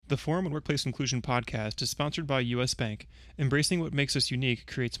The Forum on Workplace Inclusion podcast is sponsored by U.S. Bank. Embracing what makes us unique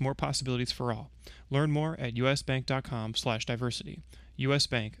creates more possibilities for all. Learn more at usbank.com/diversity. U.S.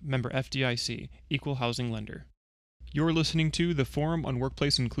 Bank, member FDIC, equal housing lender. You're listening to the Forum on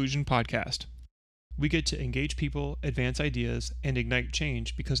Workplace Inclusion podcast. We get to engage people, advance ideas, and ignite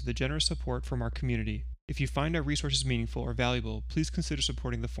change because of the generous support from our community. If you find our resources meaningful or valuable, please consider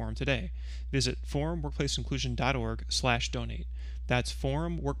supporting the Forum today. Visit forumworkplaceinclusion.org/donate. That's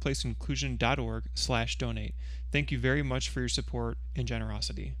forumworkplaceinclusion.org/donate. Thank you very much for your support and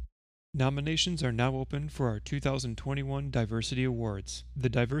generosity. Nominations are now open for our 2021 Diversity Awards. The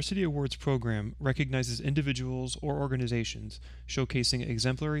Diversity Awards program recognizes individuals or organizations showcasing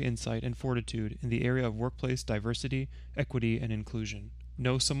exemplary insight and fortitude in the area of workplace diversity, equity, and inclusion.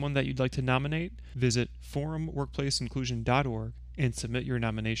 Know someone that you'd like to nominate? Visit forumworkplaceinclusion.org and submit your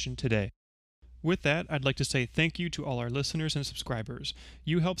nomination today. With that, I'd like to say thank you to all our listeners and subscribers.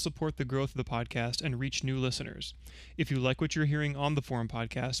 You help support the growth of the podcast and reach new listeners. If you like what you're hearing on the Forum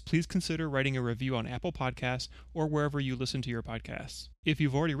podcast, please consider writing a review on Apple Podcasts or wherever you listen to your podcasts. If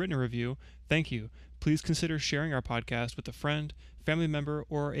you've already written a review, thank you. Please consider sharing our podcast with a friend, family member,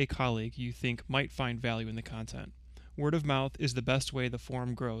 or a colleague you think might find value in the content. Word of mouth is the best way the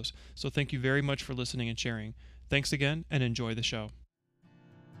Forum grows, so thank you very much for listening and sharing. Thanks again, and enjoy the show.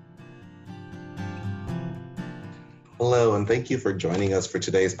 Hello, and thank you for joining us for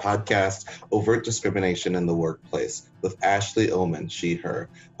today's podcast, Overt Discrimination in the Workplace, with Ashley Ullman, she, her,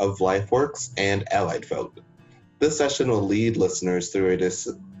 of LifeWorks and Allied Folk. This session will lead listeners through a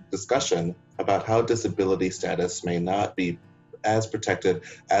discussion about how disability status may not be as protected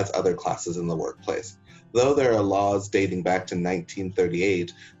as other classes in the workplace. Though there are laws dating back to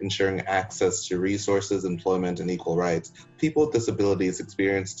 1938 ensuring access to resources, employment, and equal rights, people with disabilities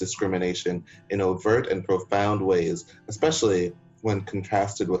experience discrimination in overt and profound ways, especially when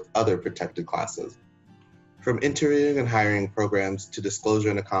contrasted with other protected classes. From interviewing and hiring programs to disclosure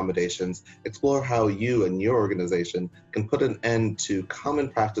and accommodations, explore how you and your organization can put an end to common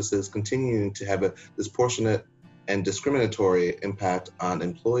practices continuing to have a disproportionate and discriminatory impact on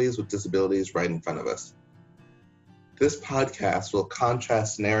employees with disabilities right in front of us. This podcast will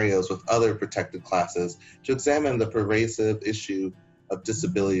contrast scenarios with other protected classes to examine the pervasive issue of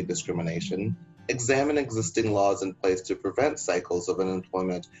disability discrimination, examine existing laws in place to prevent cycles of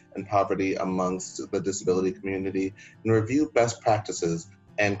unemployment and poverty amongst the disability community, and review best practices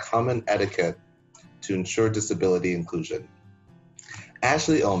and common etiquette to ensure disability inclusion.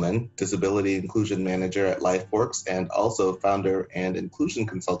 Ashley Ullman, Disability Inclusion Manager at LifeWorks and also founder and inclusion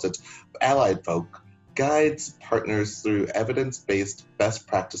consultant of Allied Folk, guides partners through evidence-based best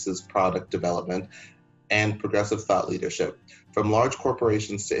practices product development and progressive thought leadership. From large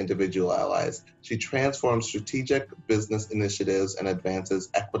corporations to individual allies, she transforms strategic business initiatives and advances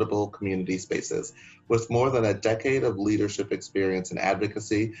equitable community spaces. With more than a decade of leadership experience in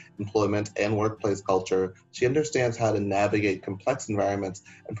advocacy, employment, and workplace culture, she understands how to navigate complex environments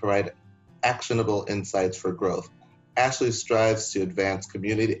and provide actionable insights for growth. Ashley strives to advance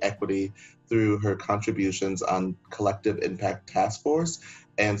community equity through her contributions on Collective Impact Task Force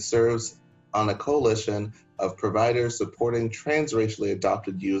and serves on a coalition of providers supporting transracially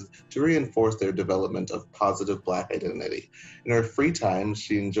adopted youth to reinforce their development of positive Black identity. In her free time,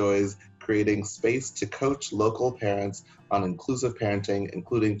 she enjoys creating space to coach local parents on inclusive parenting,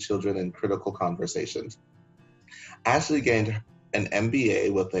 including children in critical conversations. Ashley gained an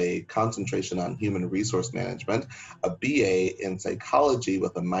MBA with a concentration on human resource management, a BA in psychology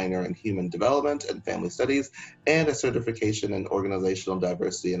with a minor in human development and family studies, and a certification in organizational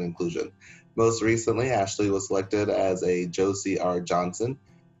diversity and inclusion. Most recently, Ashley was selected as a Josie R. Johnson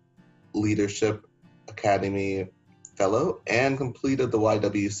Leadership Academy Fellow and completed the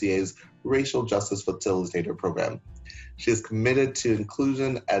YWCA's Racial Justice Facilitator Program. She is committed to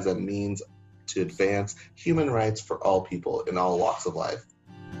inclusion as a means to advance human rights for all people in all walks of life.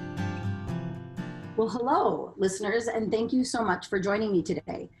 Well, hello, listeners, and thank you so much for joining me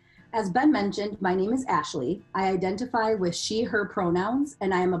today. As Ben mentioned, my name is Ashley. I identify with she, her pronouns,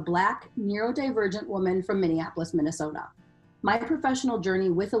 and I am a Black neurodivergent woman from Minneapolis, Minnesota. My professional journey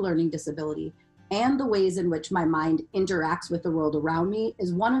with a learning disability and the ways in which my mind interacts with the world around me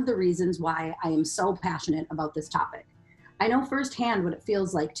is one of the reasons why I am so passionate about this topic. I know firsthand what it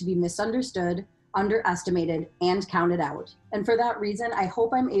feels like to be misunderstood, underestimated, and counted out. And for that reason, I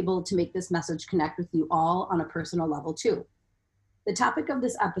hope I'm able to make this message connect with you all on a personal level too. The topic of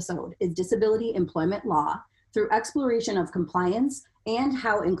this episode is disability employment law through exploration of compliance and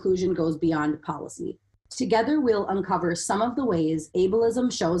how inclusion goes beyond policy. Together, we'll uncover some of the ways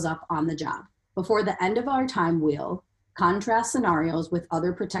ableism shows up on the job. Before the end of our time, we'll contrast scenarios with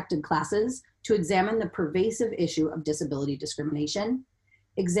other protected classes to examine the pervasive issue of disability discrimination,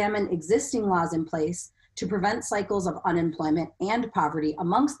 examine existing laws in place to prevent cycles of unemployment and poverty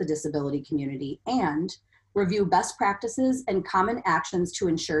amongst the disability community, and review best practices and common actions to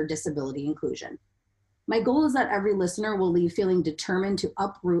ensure disability inclusion. My goal is that every listener will leave feeling determined to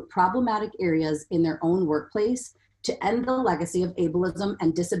uproot problematic areas in their own workplace to end the legacy of ableism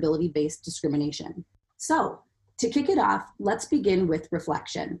and disability-based discrimination. So, to kick it off, let's begin with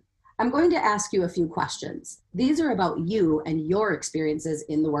reflection. I'm going to ask you a few questions. These are about you and your experiences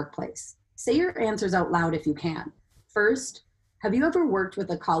in the workplace. Say your answers out loud if you can. First, have you ever worked with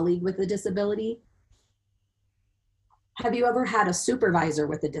a colleague with a disability? Have you ever had a supervisor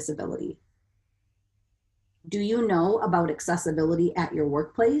with a disability? Do you know about accessibility at your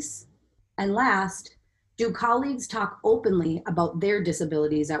workplace? And last, do colleagues talk openly about their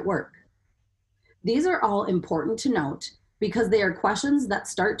disabilities at work? These are all important to note because they are questions that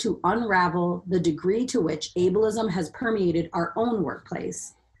start to unravel the degree to which ableism has permeated our own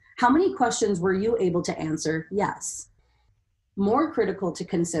workplace. How many questions were you able to answer yes? More critical to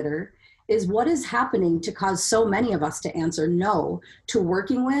consider is what is happening to cause so many of us to answer no to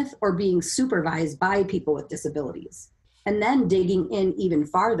working with or being supervised by people with disabilities. And then digging in even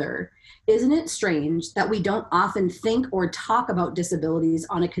farther, isn't it strange that we don't often think or talk about disabilities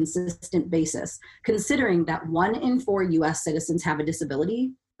on a consistent basis, considering that 1 in 4 US citizens have a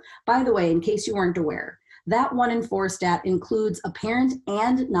disability? By the way, in case you weren't aware, that 1 in 4 stat includes apparent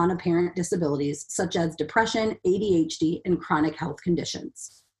and non-apparent disabilities, such as depression, ADHD, and chronic health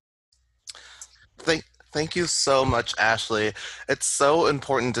conditions. Thank you so much, Ashley. It's so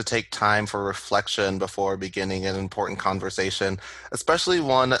important to take time for reflection before beginning an important conversation, especially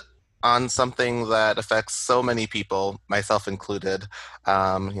one on something that affects so many people, myself included,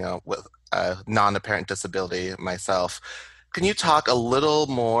 with a non-apparent disability myself. Can you talk a little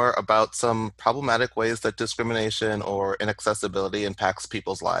more about some problematic ways that discrimination or inaccessibility impacts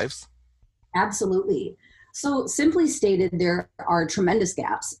people's lives? Absolutely. So simply stated, there are tremendous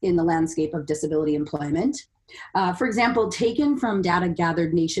gaps in the landscape of disability employment. For example, taken from data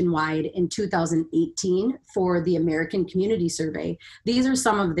gathered nationwide in 2018 for the American Community Survey, these are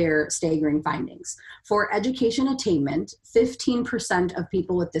some of their staggering findings. For education attainment, 15% of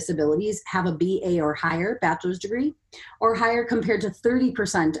people with disabilities have a BA or higher bachelor's degree, or higher compared to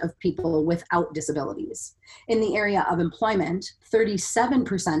 30% of people without disabilities. In the area of employment,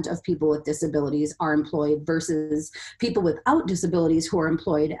 37% of people with disabilities are employed versus people without disabilities who are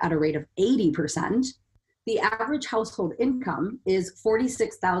employed at a rate of 80%. The average household income is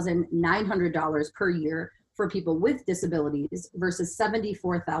 $46,900 per year for people with disabilities versus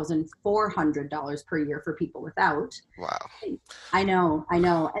 $74,400 per year for people without. Wow. I know. And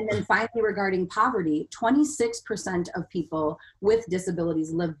then finally, regarding poverty, 26% of people with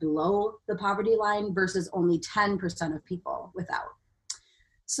disabilities live below the poverty line versus only 10% of people without.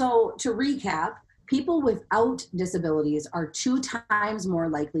 So to recap, people without disabilities are 2 times more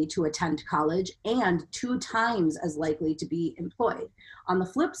likely to attend college and 2 times as likely to be employed. On the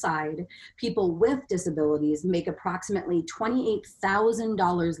flip side, people with disabilities make approximately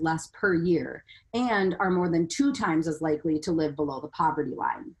 $28,000 less per year and are more than 2 times as likely to live below the poverty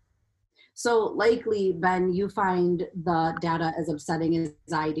line. So likely, Ben, you find the data as upsetting as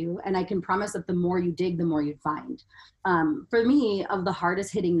I do, and I can promise that the more you dig, the more you'd find. For me, of the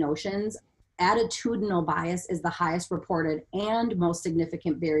hardest hitting notions, attitudinal bias is the highest reported and most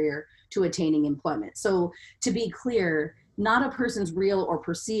significant barrier to attaining employment. So to be clear, not a person's real or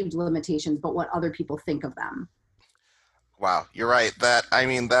perceived limitations, but what other people think of them. Wow, you're right.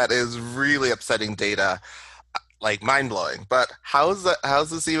 That is really upsetting data, like mind-blowing. But how's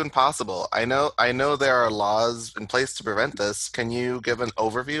this even possible? I know there are laws in place to prevent this. Can you give an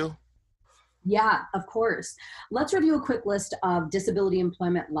overview? Yeah, of course. Let's review a quick list of disability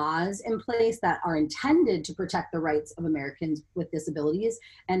employment laws in place that are intended to protect the rights of Americans with disabilities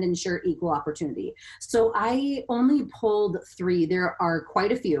and ensure equal opportunity. So I only pulled 3. There are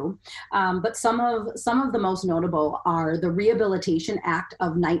quite a few, but some of the most notable are the Rehabilitation Act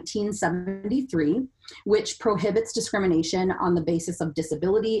of 1973, which prohibits discrimination on the basis of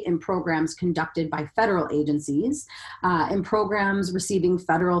disability in programs conducted by federal agencies, in programs receiving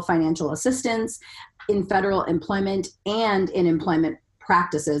federal financial assistance, in federal employment, and in employment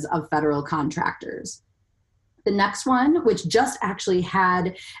practices of federal contractors. The next one, which just actually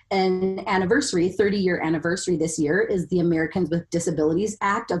had an anniversary, 30-year anniversary this year, is the Americans with Disabilities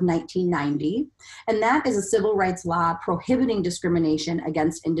Act of 1990. And that is a civil rights law prohibiting discrimination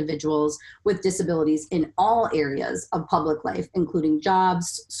against individuals with disabilities in all areas of public life, including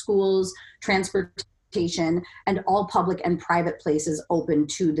jobs, schools, transportation, transportation, and all public and private places open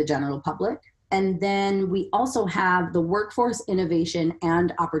to the general public. And then we also have the Workforce Innovation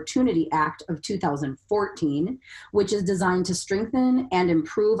and Opportunity Act of 2014, which is designed to strengthen and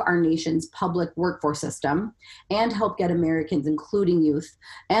improve our nation's public workforce system and help get Americans, including youth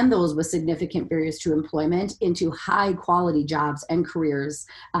and those with significant barriers to employment, into high quality jobs and careers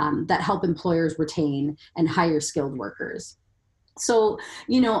that help employers retain and hire skilled workers. So,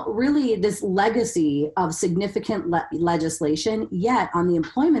 really this legacy of significant legislation, yet on the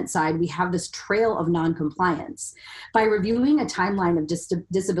employment side, we have this trail of noncompliance. By reviewing a timeline of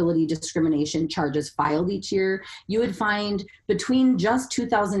disability discrimination charges filed each year, you would find between just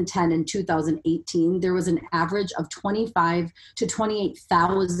 2010 and 2018, there was an average of 25 to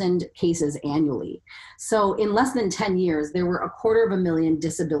 28,000 cases annually. So in less than 10 years, there were 250,000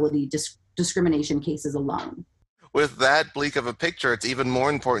 disability discrimination cases alone. With that bleak of a picture, it's even more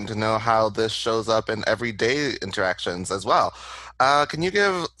important to know how this shows up in everyday interactions as well. Can you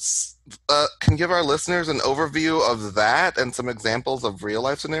give our listeners an overview of that and some examples of real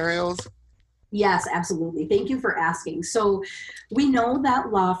life scenarios? Yes, absolutely. Thank you for asking. So we know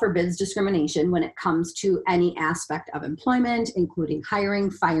that law forbids discrimination when it comes to any aspect of employment, including hiring,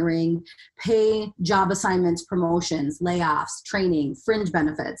 firing, pay, job assignments, promotions, layoffs, training, fringe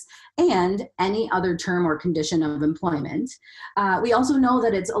benefits, and any other term or condition of employment. We also know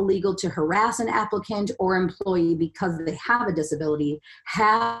that it's illegal to harass an applicant or employee because they have a disability,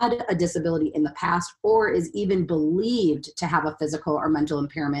 had a disability in the past, or is even believed to have a physical or mental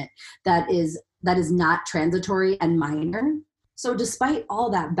impairment that is not transitory and minor. So despite all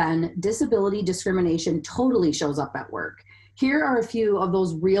that, Ben, disability discrimination totally shows up at work. Here are a few of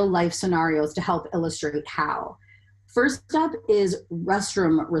those real life scenarios to help illustrate how. First up is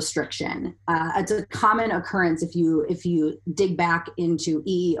restroom restriction. It's a common occurrence if you dig back into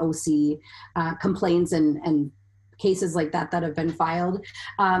EEOC complaints and cases like that have been filed.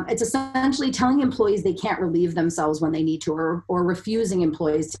 It's essentially telling employees they can't relieve themselves when they need to, or refusing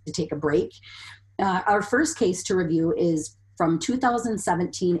employees to take a break. Our first case to review is from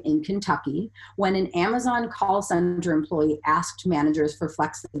 2017 in Kentucky, when an Amazon call center employee asked managers for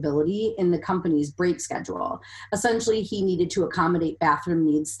flexibility in the company's break schedule. Essentially, he needed to accommodate bathroom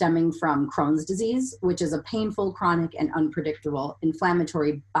needs stemming from Crohn's disease, which is a painful, chronic, and unpredictable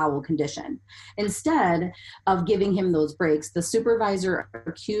inflammatory bowel condition. Instead of giving him those breaks, the supervisor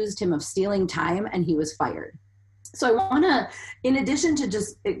accused him of stealing time, and he was fired. So I want to, in addition to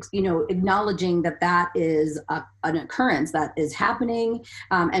just, acknowledging that is an occurrence that is happening,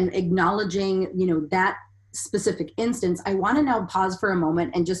 and acknowledging, that specific instance, I want to now pause for a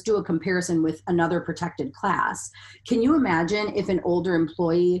moment and just do a comparison with another protected class. Can you imagine if an older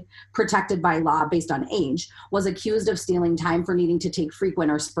employee protected by law based on age was accused of stealing time for needing to take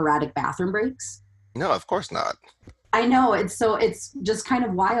frequent or sporadic bathroom breaks? No, of course not. I know, it's just kind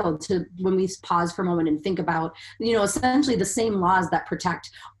of wild to, when we pause for a moment and think about, essentially the same laws that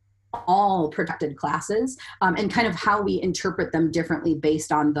protect all protected classes, and kind of how we interpret them differently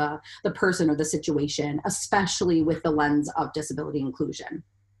based on the person or the situation, especially with the lens of disability inclusion.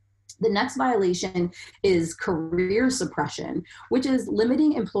 The next violation is career suppression, which is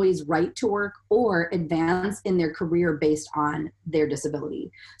limiting employees' right to work or advance in their career based on their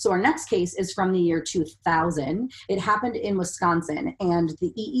disability. So our next case is from the year 2000. It happened in Wisconsin, and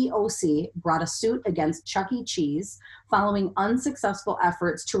the EEOC brought a suit against Chuck E. Cheese following unsuccessful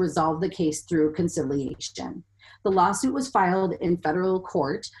efforts to resolve the case through conciliation. The lawsuit was filed in federal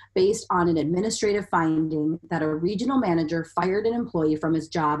court based on an administrative finding that a regional manager fired an employee from his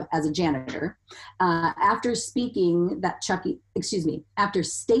job as a janitor after stating that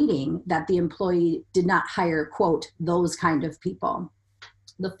the employee did not hire, quote, those kind of people.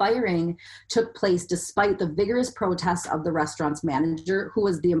 The firing took place despite the vigorous protests of the restaurant's manager, who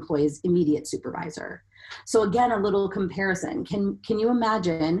was the employee's immediate supervisor. So again, a little comparison. Can you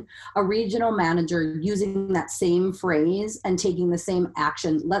imagine a regional manager using that same phrase and taking the same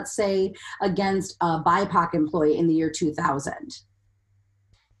action, let's say against a BIPOC employee in the year 2000?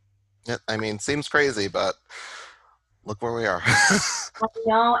 Yeah, I mean, seems crazy, but look where we are. I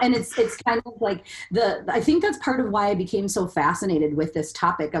know, and it's kind of like I think that's part of why I became so fascinated with this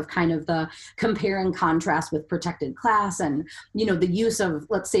topic of kind of the compare and contrast with protected class, and the use of,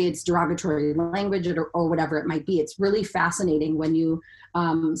 let's say it's derogatory language or whatever it might be. It's really fascinating when you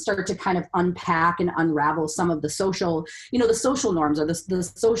start to kind of unpack and unravel some of the social, the social norms or the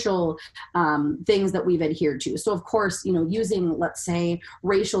social things that we've adhered to. So of course, using, let's say,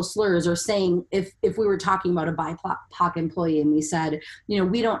 racial slurs, or saying if we were talking about a BIPOC employee and we said,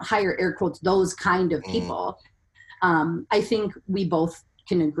 we don't hire, air quotes, those kind of people. I think we both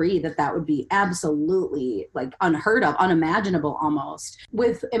can agree that that would be absolutely like unheard of, unimaginable almost.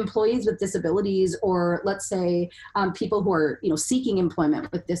 With employees with disabilities, or let's say people who are, seeking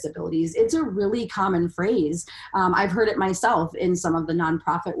employment with disabilities, it's a really common phrase. I've heard it myself in some of the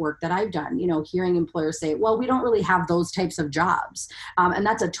nonprofit work that I've done, hearing employers say, well, we don't really have those types of jobs. And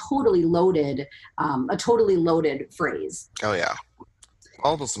that's a totally loaded phrase. Oh, yeah.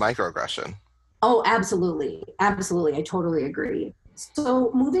 Almost microaggression. Oh, absolutely. Absolutely. I totally agree.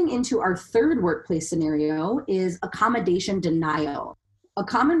 So moving into our third workplace scenario is accommodation denial. A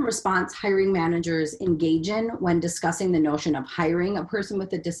common response hiring managers engage in when discussing the notion of hiring a person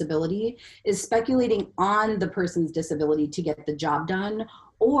with a disability is speculating on the person's disability to get the job done,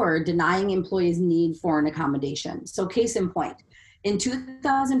 or denying employees' need for an accommodation. So case in point, in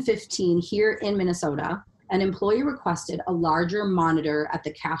 2015 here in Minnesota, an employee requested a larger monitor at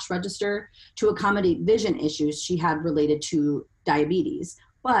the cash register to accommodate vision issues she had related to diabetes,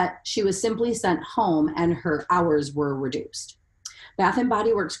 but she was simply sent home and her hours were reduced. Bath &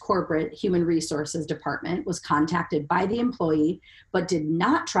 Body Works corporate human resources department was contacted by the employee, but did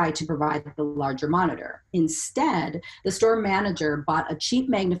not try to provide the larger monitor. Instead, the store manager bought a cheap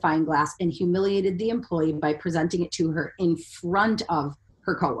magnifying glass and humiliated the employee by presenting it to her in front of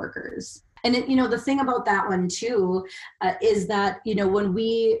her coworkers. And the thing about that one too is that when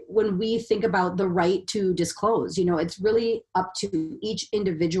we think about the right to disclose, it's really up to each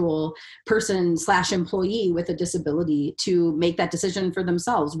individual person / employee with a disability to make that decision for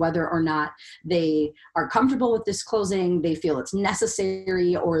themselves, whether or not they are comfortable with disclosing, they feel it's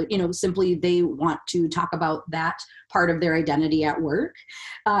necessary, or simply they want to talk about that part of their identity at work.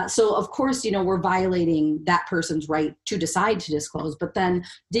 So of course, we're violating that person's right to decide to disclose, but then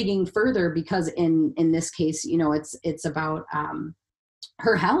digging further, because in this case, it's about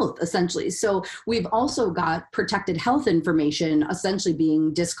her health, essentially. So we've also got protected health information essentially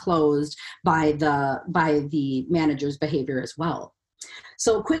being disclosed by the manager's behavior as well.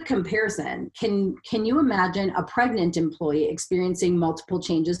 So quick comparison, can you imagine a pregnant employee experiencing multiple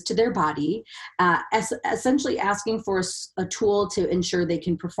changes to their body, essentially asking for a tool to ensure they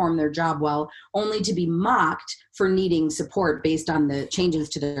can perform their job well, only to be mocked for needing support based on the changes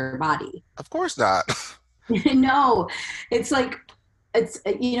to their body? Of course not. No, it's like,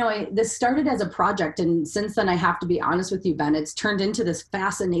 this started as a project, and since then, I have to be honest with you, Ben, it's turned into this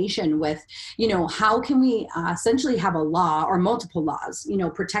fascination with, how can we essentially have a law or multiple laws,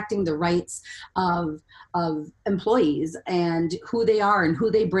 protecting the rights of employees and who they are and who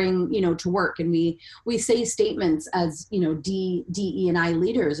they bring, to work. And we say statements as, DE&I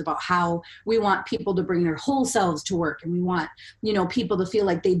leaders about how we want people to bring their whole selves to work, and we want, people to feel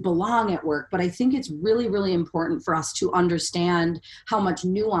like they belong at work. But I think it's really, really important for us to understand how much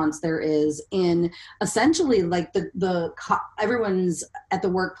nuance there is in essentially like the everyone's at the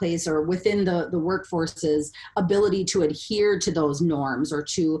workplace or within the workforce's ability to adhere to those norms, or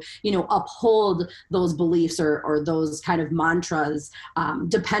to, uphold those beliefs or those kind of mantras,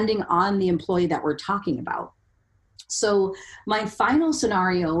 depending on the employee that we're talking about. So my final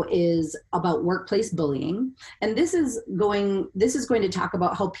scenario is about workplace bullying. And this is going to talk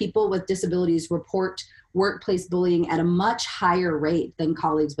about how people with disabilities report workplace bullying at a much higher rate than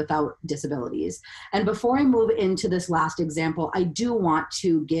colleagues without disabilities. And before I move into this last example, I do want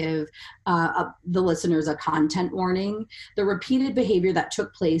to give the listeners a content warning. The repeated behavior that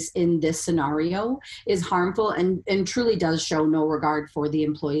took place in this scenario is harmful and truly does show no regard for the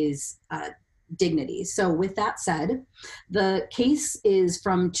employee's dignity. So with that said, the case is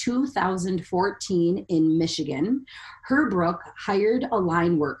from 2014 in Michigan. Herbrook hired a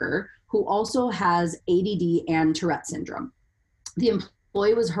line worker who also has ADD and Tourette syndrome. The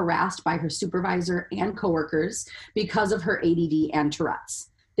employee was harassed by her supervisor and coworkers because of her ADD and Tourette's.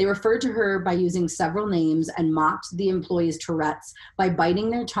 They referred to her by using several names and mocked the employee's Tourette's by biting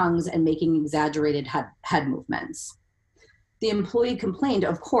their tongues and making exaggerated head movements. The employee complained,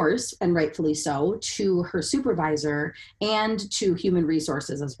 of course, and rightfully so, to her supervisor and to human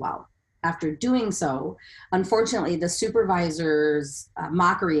resources as well. After doing so, unfortunately, the supervisor's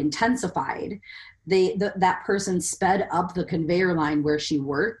mockery intensified. That person sped up the conveyor line where she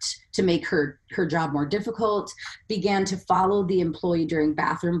worked to make her job more difficult, began to follow the employee during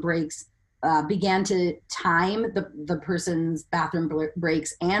bathroom breaks, began to time the person's bathroom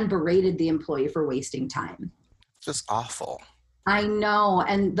breaks, and berated the employee for wasting time. Just awful. I know.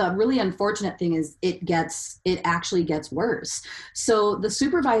 And the really unfortunate thing is it actually gets worse. So the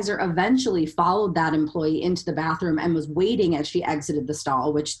supervisor eventually followed that employee into the bathroom and was waiting as she exited the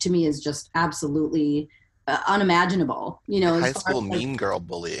stall, which to me is just absolutely unimaginable. High school mean girl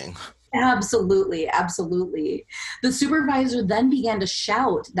bullying. Absolutely, absolutely. The supervisor then began to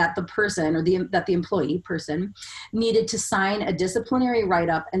shout that the person or that the employee person needed to sign a disciplinary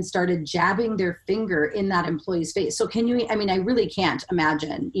write-up and started jabbing their finger in that employee's face. So can you, I mean, I really can't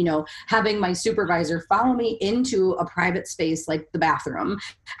imagine, having my supervisor follow me into a private space like the bathroom.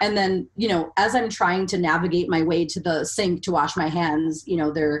 And then, as I'm trying to navigate my way to the sink to wash my hands,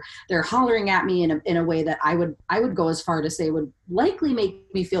 they're hollering at me in a way that I would go as far to say would likely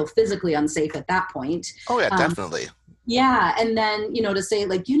make me feel physically unsafe at that point. Oh yeah, definitely. Yeah. And then, to say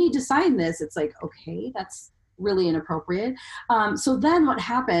like, you need to sign this. It's like, okay, that's really inappropriate. So then what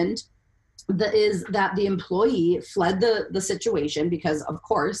happened is that the employee fled the situation because of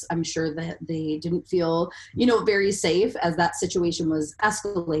course, I'm sure that they didn't feel, very safe as that situation was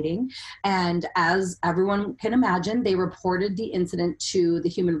escalating. And as everyone can imagine, they reported the incident to the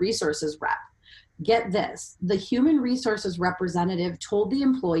human resources rep. Get this, the human resources representative told the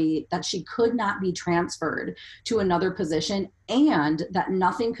employee that she could not be transferred to another position and that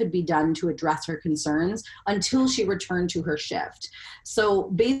nothing could be done to address her concerns until she returned to her shift. So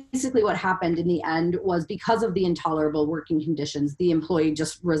basically what happened in the end was because of the intolerable working conditions, the employee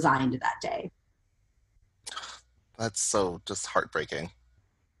just resigned that day. That's so just heartbreaking.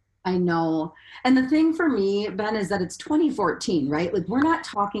 I know. And the thing for me, Ben, is that it's 2014, right? Like we're not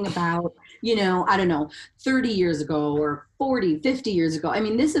talking about, I don't know, 30 years ago or 40, 50 years ago. I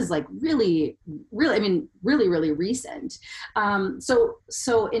mean, this is like really, really, really recent.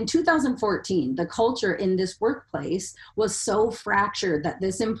 So in 2014, the culture in this workplace was so fractured that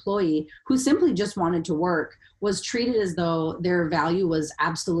this employee who simply just wanted to work was treated as though their value was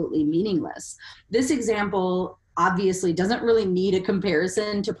absolutely meaningless. This example obviously doesn't really need a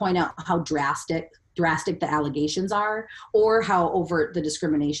comparison to point out how drastic the allegations are or how overt the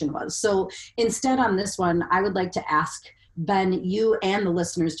discrimination was. So instead on this one, I would like to ask Ben, you and the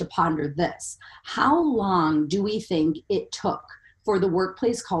listeners to ponder this. How long do we think it took for the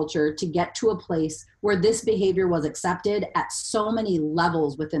workplace culture to get to a place where this behavior was accepted at so many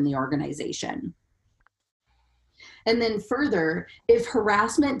levels within the organization? And then further, if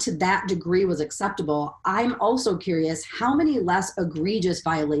harassment to that degree was acceptable, I'm also curious how many less egregious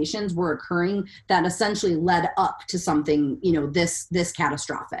violations were occurring that essentially led up to something, this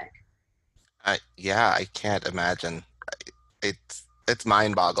catastrophic. I can't imagine. It's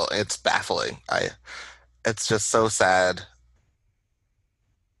mind-boggling. It's baffling. It's just so sad.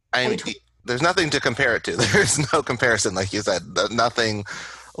 I mean, there's nothing to compare it to. There's no comparison, like you said. Nothing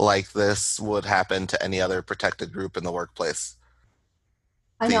like this would happen to any other protected group in the workplace.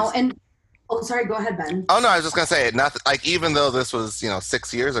 I know. And sorry, go ahead, Ben. Oh no, I was just gonna say, not like even though this was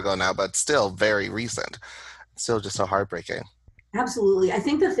 6 years ago now, but still very recent. It's still just so heartbreaking. Absolutely. I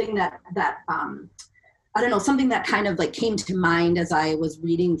think the thing that I don't know, something that kind of like came to mind as I was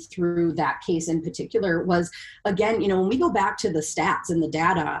reading through that case in particular was, again, when we go back to the stats and the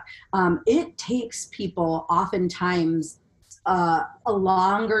data, it takes people oftentimes a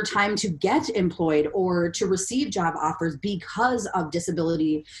longer time to get employed or to receive job offers because of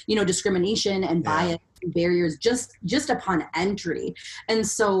disability, discrimination and bias and barriers just upon entry. And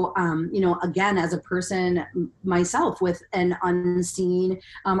so, again, as a person myself with an unseen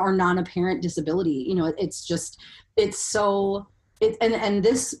or non-apparent disability, and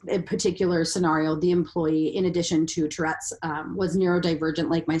this particular scenario, the employee, in addition to Tourette's, was neurodivergent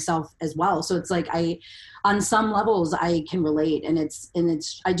like myself as well. So it's like on some levels, I can relate, and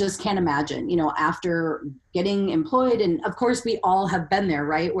I just can't imagine, after getting employed, and of course we all have been there,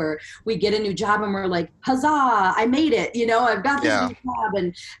 right? Where we get a new job and we're like, huzzah, I made it, I've got this new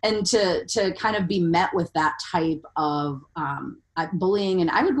job, and to kind of be met with that type of bullying, and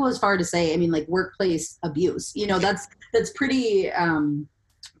I would go as far to say, like workplace abuse, that's pretty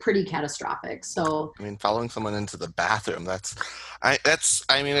catastrophic. So following someone into the bathroom, it's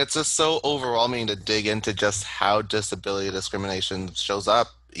just so overwhelming to dig into just how disability discrimination shows up,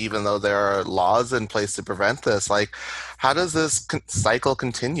 even though there are laws in place to prevent this. Like, how does this cycle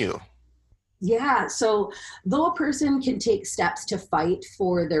continue? Yeah, so though a person can take steps to fight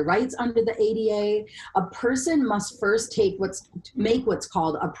for their rights under the ADA, a person must first make what's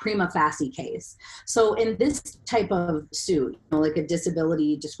called a prima facie case. So in this type of suit, like a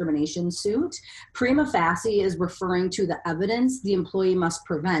disability discrimination suit, prima facie is referring to the evidence the employee must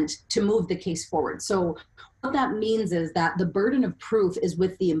prevent to move the case forward. So what that means is that the burden of proof is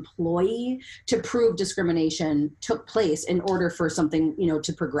with the employee to prove discrimination took place in order for something,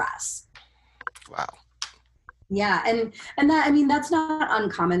 to progress. Wow. Yeah, and that, that's not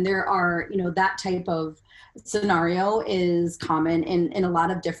uncommon. There are, that type of scenario is common in a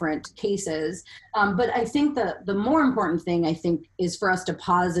lot of different cases. But I think the more important thing, I think, is for us to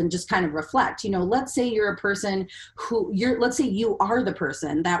pause and just kind of reflect. Let's say you're a person let's say you are the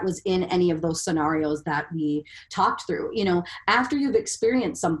person that was in any of those scenarios that we talked through. After you've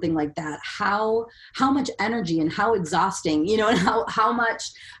experienced something like that, how much energy and how exhausting, and how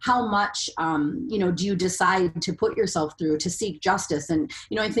much do you decide to put yourself through to seek justice? And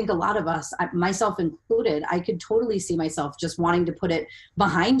I think a lot of us, myself included, I could totally see myself just wanting to put it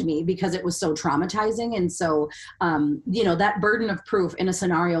behind me because it was so traumatizing. And so that burden of proof in a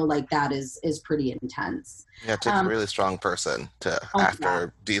scenario like that is pretty intense. Yeah, it takes a really strong person to,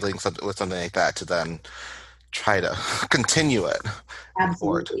 after dealing with something like that, to then try to continue it.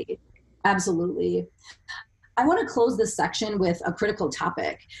 Absolutely. Absolutely. I want to close this section with a critical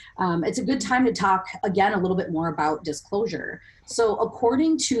topic. It's a good time to talk again a little bit more about disclosure. So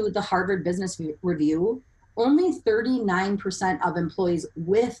according to the Harvard Business Review, only 39% of employees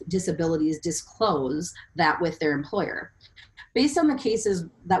with disabilities disclose that with their employer. Based on the cases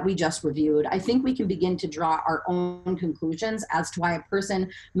that we just reviewed, I think we can begin to draw our own conclusions as to why a person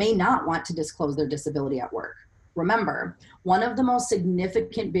may not want to disclose their disability at work. Remember, one of the most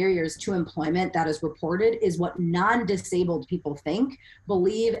significant barriers to employment that is reported is what non-disabled people think,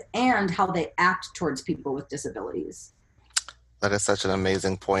 believe, and how they act towards people with disabilities. That is such an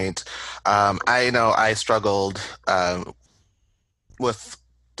amazing point. I know I struggled with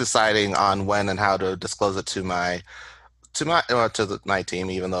deciding on when and how to disclose it to my team.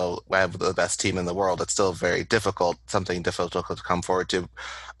 Even though I have the best team in the world, it's still very difficult, something difficult to come forward to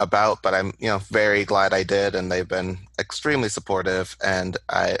about. But I'm very glad I did, and they've been extremely supportive. And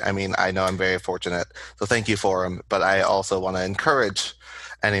I mean, I know I'm very fortunate, so thank you for them. But I also want to encourage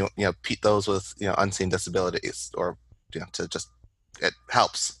any those with unseen disabilities, or to just, it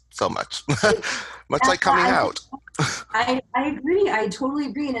helps so much. Much like coming out. I agree. I totally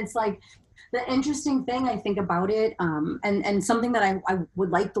agree. And it's like, the interesting thing I think about it, and something that I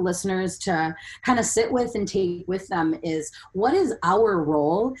would like the listeners to kind of sit with and take with them, is what is our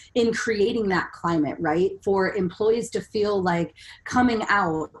role in creating that climate, right? For employees to feel like coming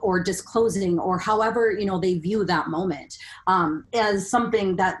out or disclosing, or however, they view that moment, as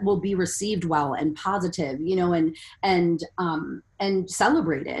something that will be received well and positive, and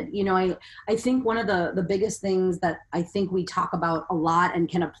celebrated. I think one of the biggest things that I think we talk about a lot and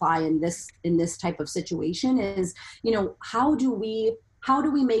can apply in this type of situation is, how do we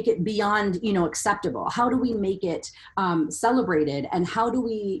make it beyond, acceptable? How do we make it celebrated? And how do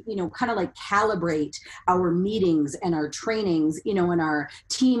we, kind of like calibrate our meetings and our trainings, and our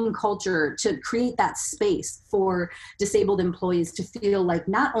team culture to create that space for disabled employees to feel like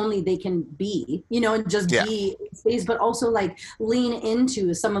not only they can be, and just be in space, but also like lean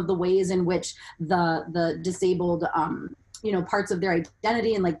into some of the ways in which the disabled parts of their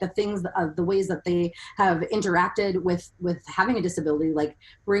identity and like the ways that they have interacted with having a disability, like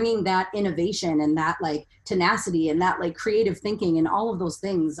bringing that innovation and that like tenacity and that like creative thinking and all of those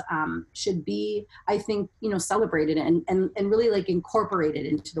things should be, I think, celebrated and really like incorporated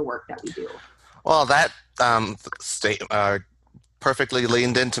into the work that we do. Well, that perfectly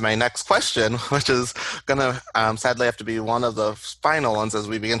leaned into my next question, which is going to sadly have to be one of the final ones as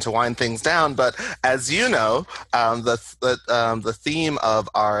we begin to wind things down. But as you know, the theme of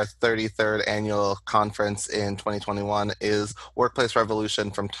our 33rd annual conference in 2021 is Workplace Revolution,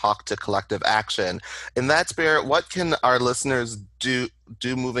 from Talk to Collective Action. In that spirit, what can our listeners do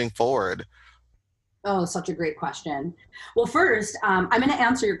moving forward? Oh, such a great question. Well, first, I'm going to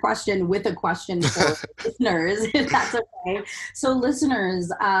answer your question with a question for listeners, if that's okay. So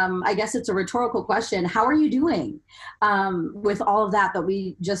listeners, I guess it's a rhetorical question. How are you doing with all of that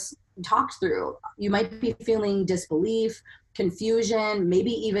we just talked through? You might be feeling disbelief, confusion,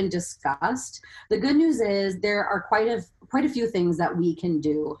 maybe even disgust. The good news is there are quite a few things that we can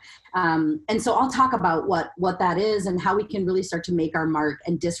do. And so I'll talk about what that is and how we can really start to make our mark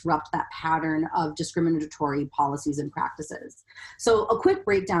and disrupt that pattern of discriminatory policies and practices. So a quick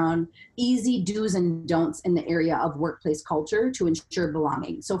breakdown, easy do's and don'ts in the area of workplace culture to ensure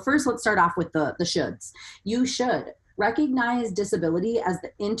belonging. So first, let's start off with the shoulds. You should recognize disability as the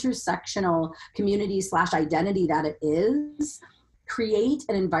intersectional community/identity that it is. Create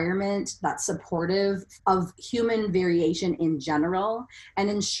an environment that's supportive of human variation in general, and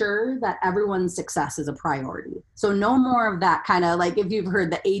ensure that everyone's success is a priority. So no more of that kind of like, if you've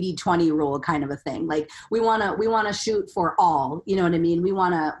heard the 80-20 rule kind of a thing, like we want to shoot for all, you know what I mean? We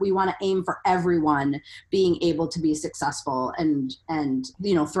want to aim for everyone being able to be successful and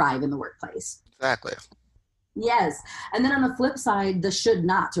thrive in the workplace. Exactly. Yes. And then on the flip side, the should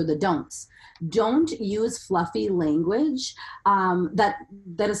nots or the don'ts. don't use fluffy language that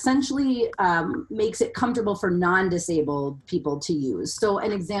essentially makes it comfortable for non-disabled people to use. So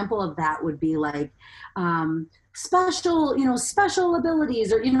an example of that would be like special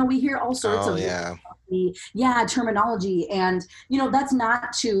abilities, or we hear all sorts Oh, of yeah. terminology, and that's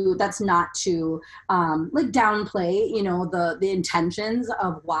not to like downplay the intentions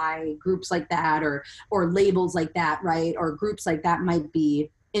of why groups like that or labels like that, right, or groups like that might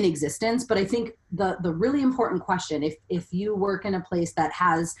be in existence. But I think the really important question, if you work in a place that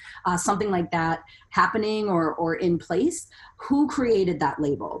has something like that happening or in place, who created that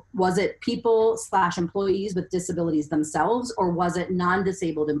label? Was it people / employees with disabilities themselves, or was it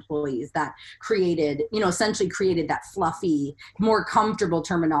non-disabled employees that essentially created that fluffy, more comfortable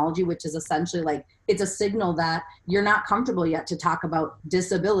terminology, which is essentially like, it's a signal that you're not comfortable yet to talk about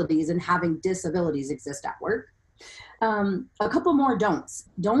disabilities and having disabilities exist at work. A couple more don'ts.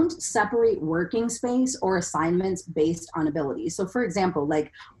 Don't separate working space or assignments based on ability. So for example,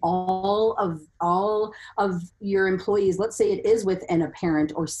 like all of your employees, let's say it is with an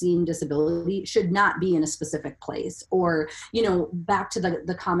apparent or seen disability, should not be in a specific place. Or, back to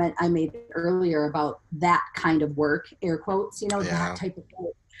the comment I made earlier about that kind of work, air quotes, Yeah. that type of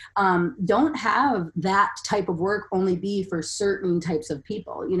work. Don't have that type of work only be for certain types of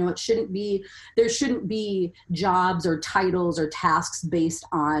people. There shouldn't be jobs or titles or tasks based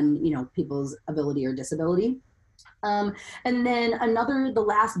on, people's ability or disability. And then the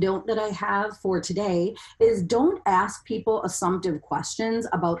last don't that I have for today is don't ask people assumptive questions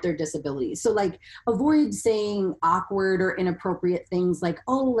about their disabilities. So like, avoid saying awkward or inappropriate things like,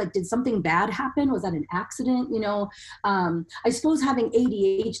 oh, like, did something bad happen? Was that an accident? I suppose having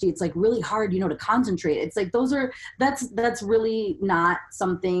ADHD, it's like really hard, to concentrate. It's like, that's really not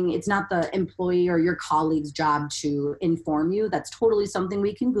something, it's not the employee or your colleague's job to inform you. That's totally something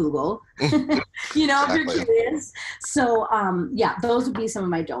we can Google, Exactly. if you're curious. So those would be some of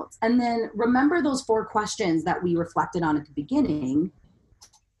my don'ts. And then remember those 4 questions that we reflected on at the beginning.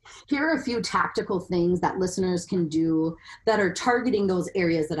 Here are a few tactical things that listeners can do that are targeting those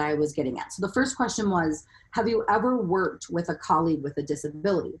areas that I was getting at. So the first question was, have you ever worked with a colleague with a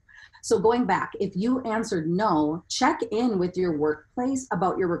disability? So going back, if you answered no, check in with your workplace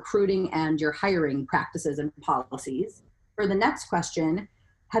about your recruiting and your hiring practices and policies. For the next question,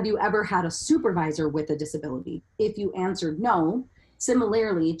 have you ever had a supervisor with a disability? If you answered no,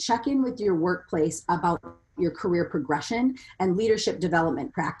 similarly, check in with your workplace about your career progression and leadership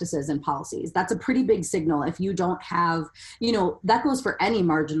development practices and policies. That's a pretty big signal if you don't have, that goes for any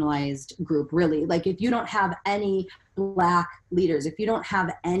marginalized group, really. Like if you don't have any Black leaders, if you don't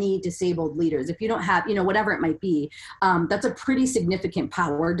have any disabled leaders, if you don't have, whatever it might be, that's a pretty significant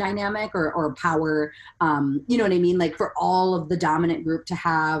power dynamic or power, you know what I mean? Like for all of the dominant group to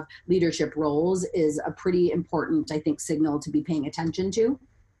have leadership roles is a pretty important, I think, signal to be paying attention to.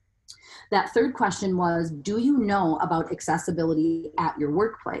 That third question was, do you know about accessibility at your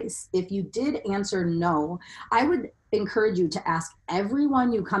workplace? If you did answer no, I would encourage you to ask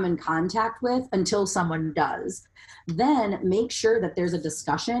everyone you come in contact with until someone does. Then make sure that there's a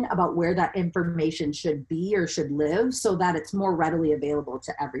discussion about where that information should be or should live so that it's more readily available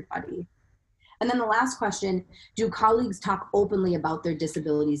to everybody. And then the last question, do colleagues talk openly about their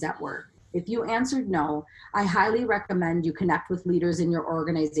disabilities at work? If you answered no, I highly recommend you connect with leaders in your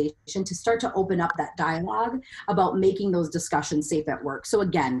organization to start to open up that dialogue about making those discussions safe at work. So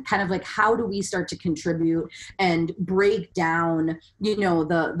again, kind of like, how do we start to contribute and break down,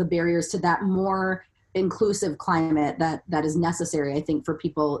 the barriers to that more inclusive climate that is necessary, I think, for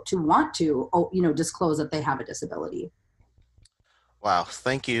people to want to, disclose that they have a disability. Wow.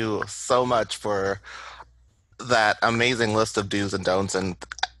 Thank you so much for that amazing list of do's and don'ts and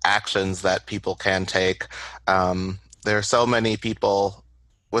actions that people can take. There are so many people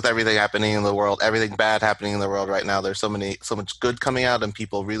with everything happening in the world, everything bad happening in the world right now. There's so much good coming out, and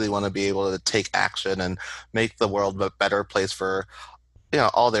people really want to be able to take action and make the world a better place for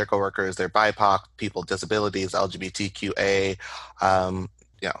all their coworkers, their BIPOC people, disabilities, LGBTQA. Um,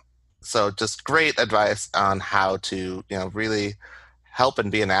 you know, so just great advice on how to really help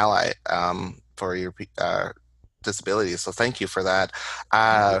and be an ally for your disabilities. So thank you for that.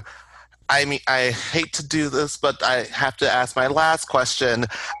 I mean, I hate to do this, but I have to ask my last question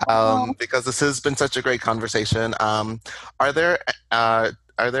because this has been such a great conversation. Are there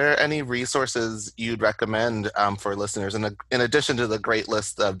are there any resources you'd recommend for listeners in addition to the great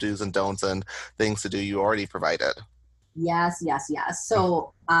list of do's and don'ts and things to do you already provided? Yes, yes, yes.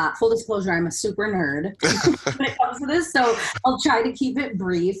 So, full disclosure, I'm a super nerd when it comes to this, so I'll try to keep it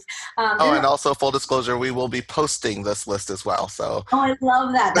brief. Oh, and also full disclosure, we will be posting this list as well. So, Oh, I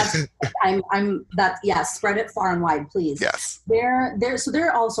love that. That's I'm that yes, spread it far and wide, please. yes. There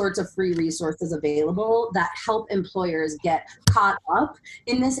are all sorts of free resources available that help employers get caught up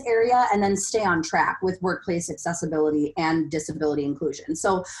in this area and then stay on track with workplace accessibility and disability inclusion.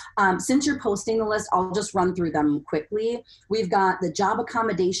 So since you're posting the list, I'll just run through them quickly. We've got the Job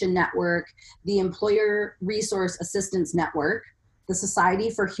Accommodation Network, the Employer Resource Assistance Network, the Society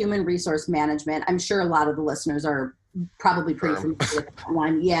for Human Resource Management. I'm sure a lot of the listeners are probably pretty familiar with that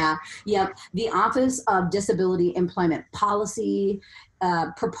one. Yeah. Yep. The Office of Disability Employment Policy,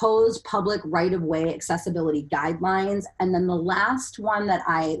 proposed public right-of-way accessibility guidelines. And then the last one that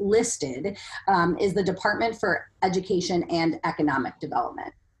I listed is the Department for Education and Economic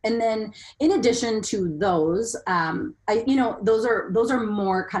Development. And then in addition to those, those are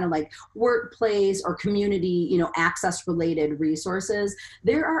more kind of like workplace or community, access related resources.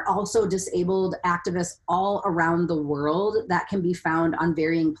 There are also disabled activists all around the world that can be found on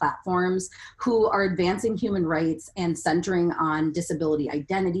varying platforms who are advancing human rights and centering on disability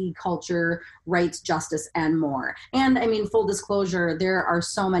identity, culture, rights, justice, and more. And I mean, full disclosure, there are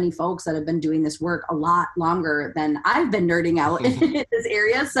so many folks that have been doing this work a lot longer than I've been nerding out in this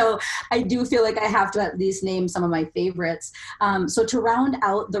area. So I do feel like I have to at least name some of my favorites. So to round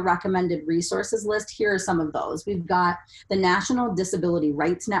out the recommended resources list, here are some of those. We've got the National Disability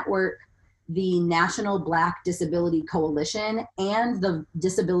Rights Network, the National Black Disability Coalition, and the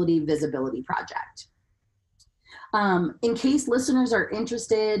Disability Visibility Project. In case listeners are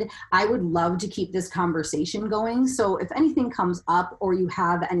interested, I would love to keep this conversation going. So if anything comes up or you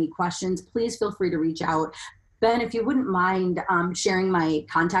have any questions, please feel free to reach out. Ben, if you wouldn't mind sharing my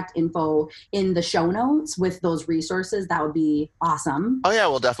contact info in the show notes with those resources, that would be awesome. Oh yeah,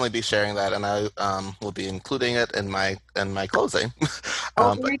 we'll definitely be sharing that, and I will be including it in my closing.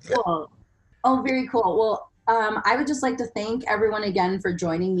 Very cool. Oh, very cool. Well, I would just like to thank everyone again for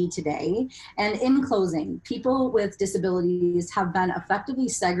joining me today. And in closing, people with disabilities have been effectively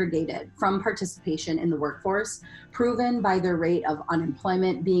segregated from participation in the workforce, proven by their rate of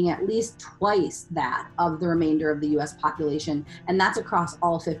unemployment being at least twice that of the remainder of the U.S. population, and that's across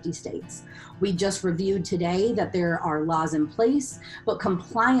all 50 states. We just reviewed today that there are laws in place, but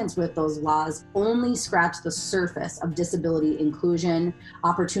compliance with those laws only scratch the surface of disability inclusion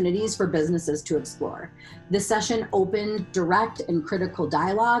opportunities for businesses to explore. This session opened direct and critical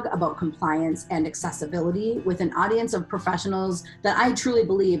dialogue about compliance and accessibility with an audience of professionals that I truly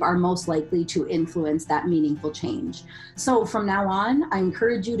believe are most likely to influence that meaningful change. So from now on, I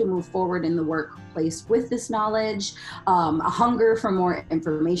encourage you to move forward in the workplace with this knowledge, a hunger for more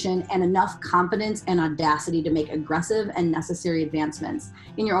information, and enough confidence and audacity to make aggressive and necessary advancements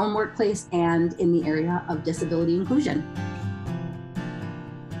in your own workplace and in the area of disability inclusion.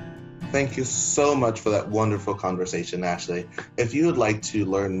 Thank you so much for that wonderful conversation, Ashley. If you would like to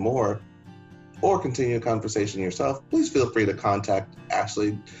learn more or continue a conversation yourself, please feel free to contact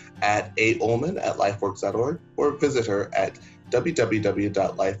Ashley at aullman@lifeworks.org or visit her at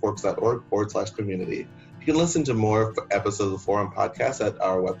www.lifeworks.org/community. You can listen to more episodes of the Forum Podcast at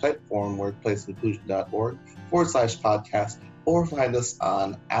our website, forumworkplaceinclusion.org/podcast, or find us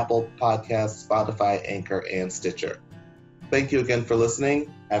on Apple Podcasts, Spotify, Anchor, and Stitcher. Thank you again for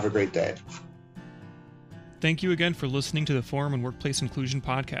listening. Have a great day. Thank you again for listening to the Forum and Workplace Inclusion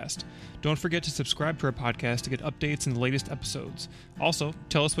Podcast. Don't forget to subscribe to our podcast to get updates and the latest episodes. Also,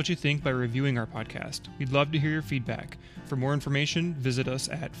 tell us what you think by reviewing our podcast. We'd love to hear your feedback. For more information, visit us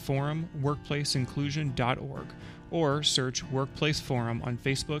at forumworkplaceinclusion.org or search Workplace Forum on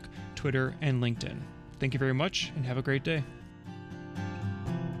Facebook, Twitter, and LinkedIn. Thank you very much and have a great day.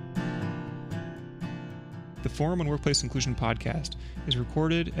 The Forum on Workplace Inclusion podcast is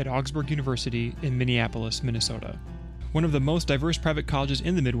recorded at Augsburg University in Minneapolis, Minnesota. One of the most diverse private colleges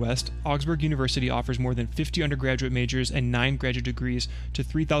in the Midwest, Augsburg University offers more than 50 undergraduate majors and 9 graduate degrees to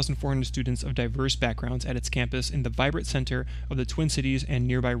 3,400 students of diverse backgrounds at its campus in the vibrant center of the Twin Cities and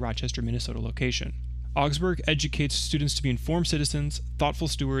nearby Rochester, Minnesota location. Augsburg educates students to be informed citizens, thoughtful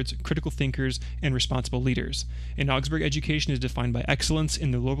stewards, critical thinkers, and responsible leaders. And Augsburg education is defined by excellence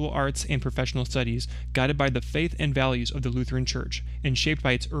in the liberal arts and professional studies, guided by the faith and values of the Lutheran Church, and shaped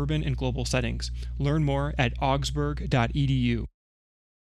by its urban and global settings. Learn more at augsburg.edu.